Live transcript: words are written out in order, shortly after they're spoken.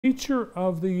Teacher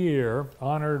of the Year,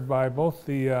 honored by both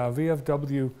the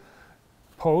VFW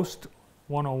Post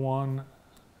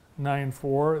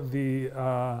 10194,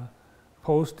 the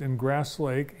Post in Grass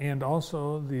Lake, and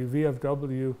also the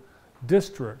VFW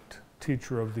District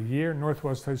Teacher of the Year,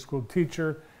 Northwest High School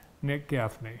teacher, Nick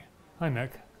Gaffney. Hi,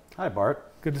 Nick. Hi,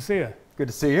 Bart. Good to see you. Good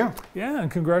to see you. Yeah, and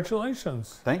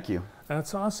congratulations. Thank you.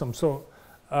 That's awesome. So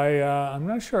I'm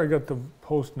not sure I got the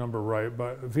post number right,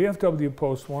 but VFW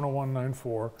Post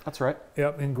 10194. That's right.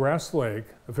 Yep, in Grass Lake,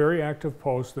 a very active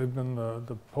post. They've been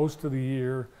the Post of the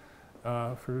Year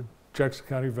for Jackson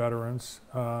County veterans,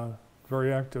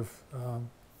 very active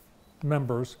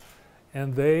members.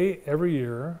 And they, every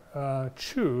year,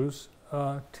 choose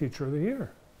Teacher of the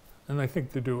Year. And I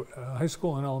think they do high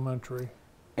school and elementary.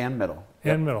 And middle.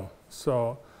 And middle.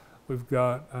 So we've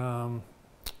got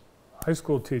high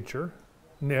school teacher,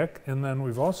 Nick, and then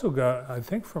we've also got, I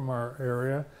think from our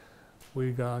area,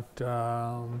 we got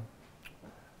the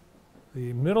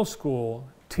middle school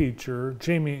teacher,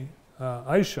 Jamie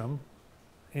Isham,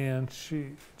 and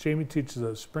Jamie teaches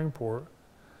at Springport,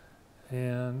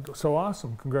 and so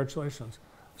awesome, congratulations.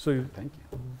 So Thank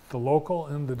you. The local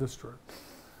and the district.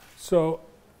 So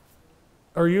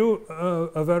are you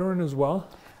a veteran as well?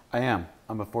 I am.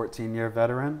 I'm a 14-year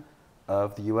veteran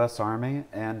of the U.S. Army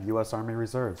and U.S. Army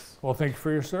Reserves. Well, thank you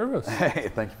for your service. Hey,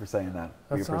 thank you for saying that.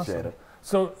 That's we appreciate awesome. it.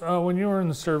 So when you were in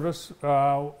the service,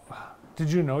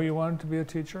 did you know you wanted to be a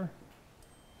teacher?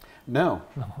 No.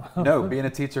 No, being a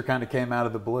teacher kind of came out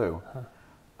of the blue.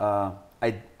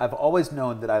 I've always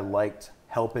known that I liked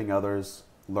helping others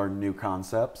learn new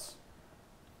concepts.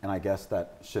 And I guess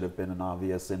that should have been an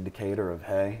obvious indicator of,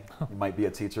 hey, you might be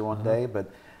a teacher one day. But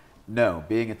no,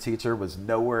 being a teacher was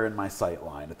nowhere in my sight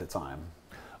line at the time.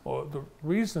 Well, the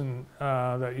reason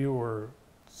that you were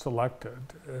selected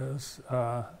is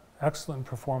excellent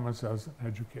performance as an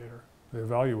educator. They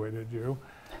evaluated you.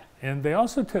 And they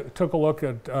also took a look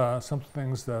at some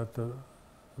things that the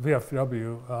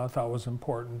VFW thought was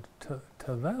important to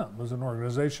them as an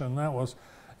organization, and that was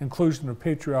inclusion of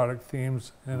patriotic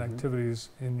themes and activities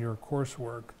in your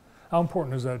coursework. How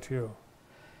important is that to you?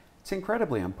 It's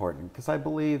incredibly important because I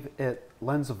believe it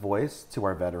lends a voice to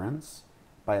our veterans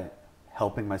by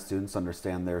helping my students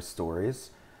understand their stories.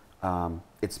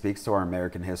 It speaks to our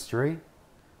American history,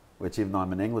 which even though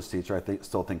I'm an English teacher, I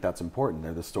still think that's important.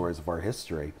 They're the stories of our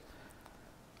history.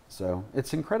 So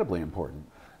it's incredibly important.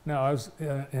 Now, as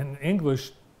an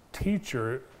English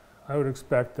teacher, I would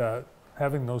expect that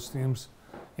having those themes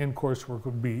in coursework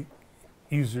would be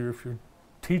easier if you're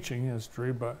teaching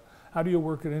history, but how do you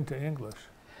work it into English?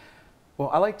 Well,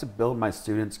 I like to build my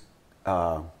students'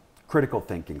 critical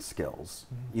thinking skills.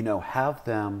 You know, have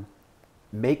them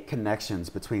make connections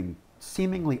between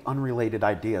seemingly unrelated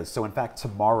ideas. So in fact,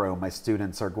 tomorrow my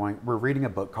students we're reading a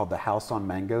book called The House on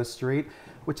Mango Street,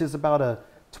 which is about a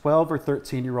 12 or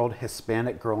 13-year-old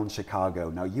Hispanic girl in Chicago.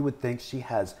 Now you would think she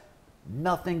has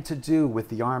nothing to do with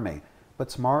the Army, but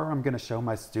tomorrow I'm going to show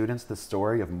my students the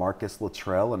story of Marcus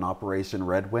Luttrell and Operation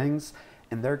Red Wings,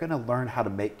 and they're going to learn how to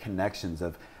make connections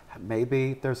of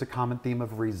maybe there's a common theme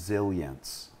of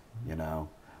resilience, you know,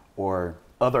 or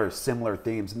other similar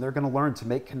themes, and they're going to learn to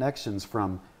make connections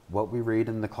from what we read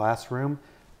in the classroom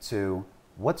to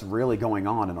what's really going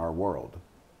on in our world.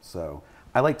 So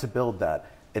I like to build that.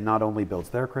 It not only builds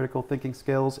their critical thinking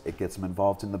skills, it gets them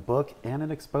involved in the book, and it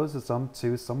exposes them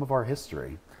to some of our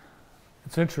history.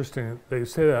 It's interesting that you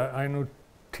say that. I know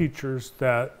teachers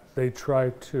that they try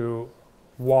to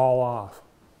wall off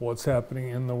what's happening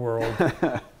in the world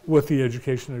with the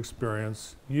education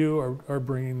experience. You are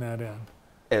bringing that in.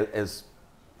 As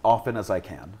often as I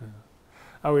can.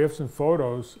 Yeah. We have some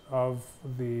photos of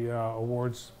the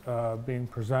awards being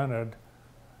presented.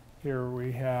 Here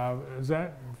we have, is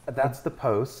that? That's the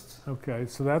Post. Okay,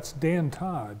 so that's Dan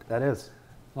Todd. That is.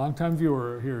 Longtime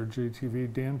viewer here at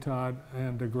JTV, Dan Todd,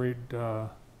 and a great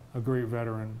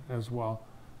veteran as well,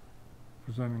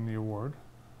 presenting the award.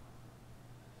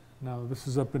 Now, this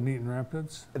is up in Eaton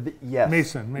Rapids? Yes.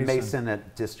 Mason. Mason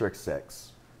at District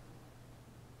 6.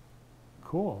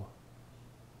 Cool.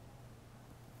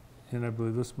 And I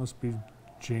believe this must be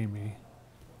Jamie.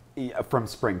 Yeah, from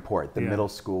Springport, the Yeah. middle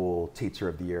school teacher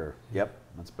of the year. Yep,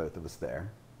 that's both of us there.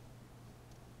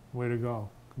 Way to go.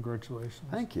 Congratulations.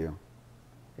 Thank you.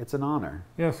 It's an honor.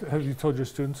 Yes, have you told your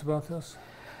students about this?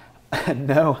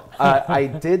 No, I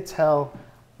did tell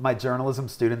my journalism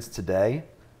students today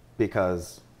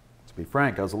because, to be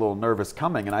frank, I was a little nervous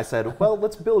coming, and I said, well,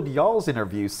 let's build y'all's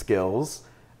interview skills,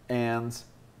 and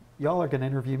y'all are going to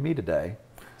interview me today.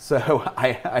 So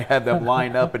I had them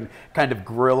line up and kind of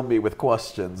grill me with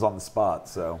questions on the spot.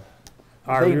 So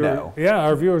They know. Yeah,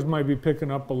 our viewers might be picking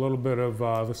up a little bit of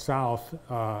the South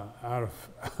out of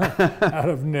out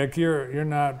of Nick. You're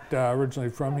not originally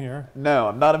from here. No,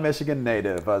 I'm not a Michigan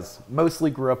native. I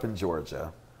mostly grew up in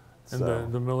Georgia. And So.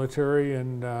 the military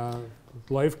and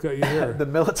life got you here. The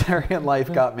military and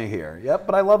life got me here. Yep,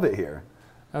 but I love it here.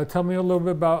 Tell me a little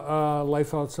bit about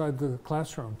life outside the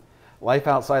classroom. Life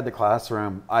outside the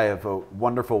classroom, I have a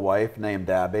wonderful wife named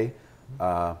Abby.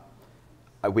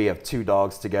 We have 2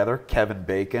 dogs together, Kevin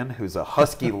Bacon, who's a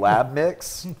husky lab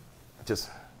mix, just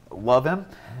love him,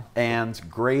 and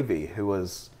Gravy, who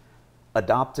was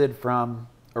adopted from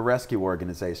a rescue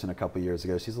organization a couple years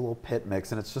ago. She's a little pit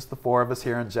mix, and it's just the 4 of us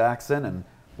here in Jackson, and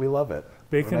we love it.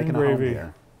 Bacon We're and making a home Gravy.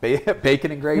 here.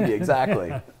 Bacon and Gravy,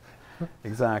 exactly.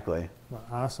 Exactly.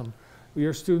 Awesome.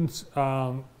 Your students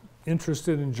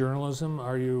interested in journalism,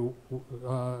 are you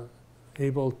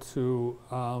able to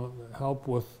help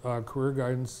with career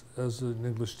guidance as an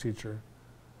English teacher?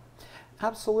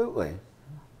 Absolutely.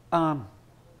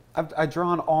 I've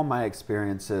drawn all my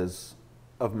experiences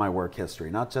of my work history,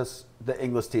 not just the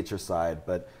English teacher side,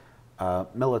 but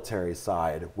military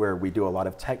side, where we do a lot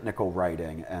of technical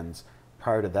writing. And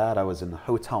prior to that, I was in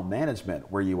hotel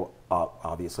management, where you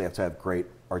obviously have to have great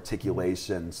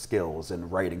articulation skills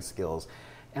and writing skills.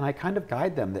 And I kind of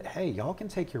guide them that, hey, y'all can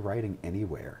take your writing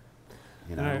anywhere.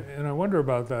 You know? And I wonder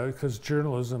about that, because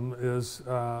journalism is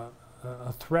a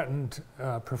threatened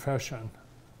profession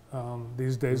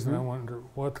these days, and I wonder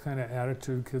what kind of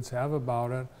attitude kids have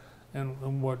about it,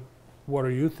 and what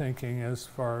are you thinking as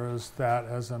far as that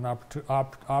as an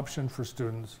option for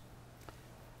students?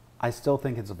 I still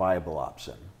think it's a viable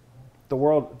option. The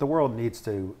world needs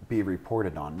to be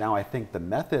reported on. Now, I think the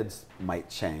methods might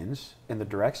change and the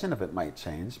direction of it might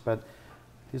change, but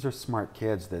these are smart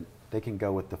kids that they can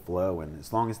go with the flow, and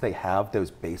as long as they have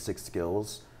those basic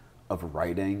skills of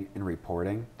writing and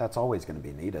reporting, that's always going to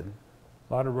be needed.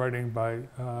 A lot of writing by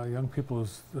young people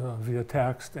is via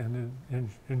text and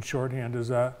in shorthand. Is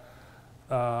that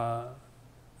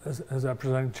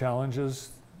presenting challenges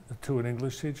to an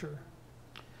English teacher?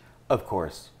 Of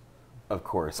course. Of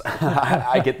course.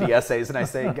 I get the essays and I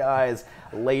say, guys,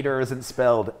 later isn't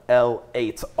spelled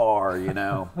L8R, you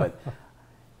know, but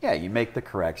yeah, you make the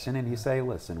correction and you say,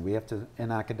 listen, we have to,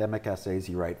 in academic essays,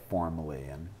 you write formally,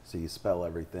 and so you spell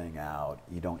everything out.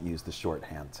 You don't use the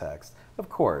shorthand text, of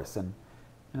course, and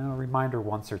you know, a reminder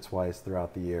once or twice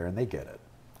throughout the year, and they get it.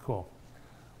 Cool.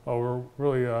 Well, we're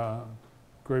really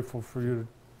grateful for you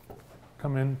to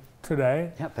come in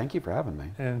today. Yeah, thank you for having me.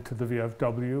 And to the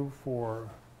VFW for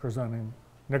presenting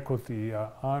Nick with the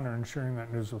honor and sharing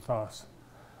that news with us.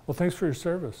 Well, thanks for your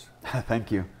service.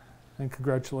 Thank you. And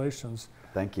congratulations.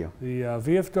 Thank you. The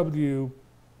VFW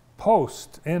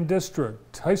Post and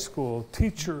District High School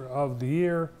Teacher of the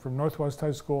Year from Northwest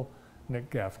High School, Nick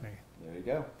Gaffney. There you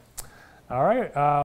go. All right.